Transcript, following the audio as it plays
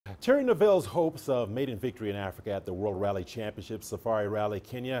Thierry Neuville's hopes of maiden victory in Africa at the World Rally Championship Safari Rally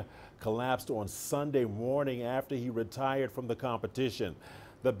Kenya collapsed on Sunday morning after he retired from the competition.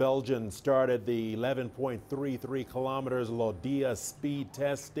 The Belgian started the 11.33 kilometers Lodia speed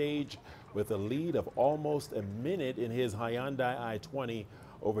test stage with a lead of almost a minute in his Hyundai i20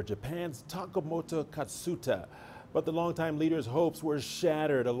 over Japan's Takamoto Katsuta. But the longtime leader's hopes were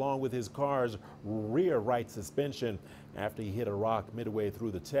shattered along with his car's rear right suspension after he hit a rock midway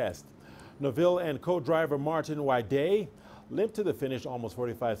through the test. Neuville and co-driver Martijn Wydaeghe limped to the finish almost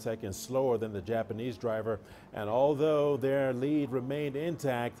 45 seconds slower than the Japanese driver, and although their lead remained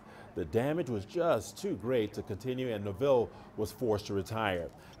intact, the damage was just too great to continue and Neuville was forced to retire.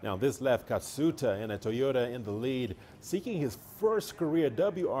 Now this left Katsuta in a Toyota in the lead, seeking his first career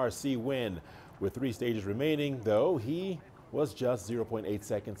WRC win. With 3 stages remaining, though, he was just 0.8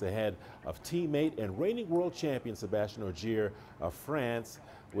 seconds ahead of teammate and reigning world champion Sébastien Ogier of France,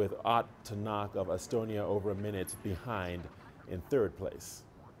 with Ott Tanak of Estonia over a minute behind in 3rd place.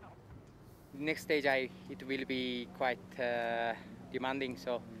 Next stage, it will be quite demanding,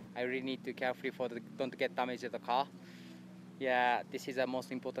 so I really need to carefully don't get damage to the car. Yeah, this is the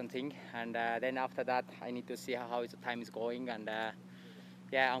most important thing, and then after that, I need to see how the time is going. And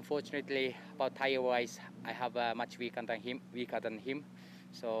yeah, unfortunately, about tire-wise, I have much weaker than him.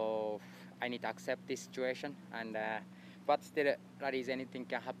 So I need to accept this situation. And but still, rallies, anything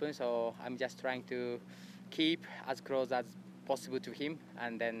can happen. So I'm just trying to keep as close as possible to him,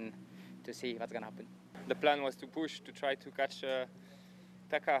 and then to see what's gonna happen. The plan was to push to try to catch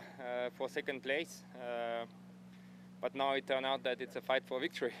Taka for 2nd place, but now it turned out that it's a fight for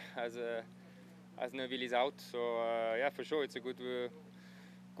victory as Neuville is out. So yeah, for sure, it's a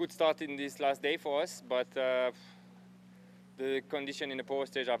good start in this last day for us, but the conditions in the power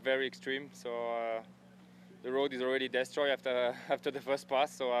stage are very extreme, so the road is already destroyed after the first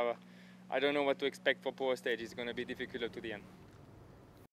pass, so I don't know what to expect for power stage. It's going to be difficult to the end.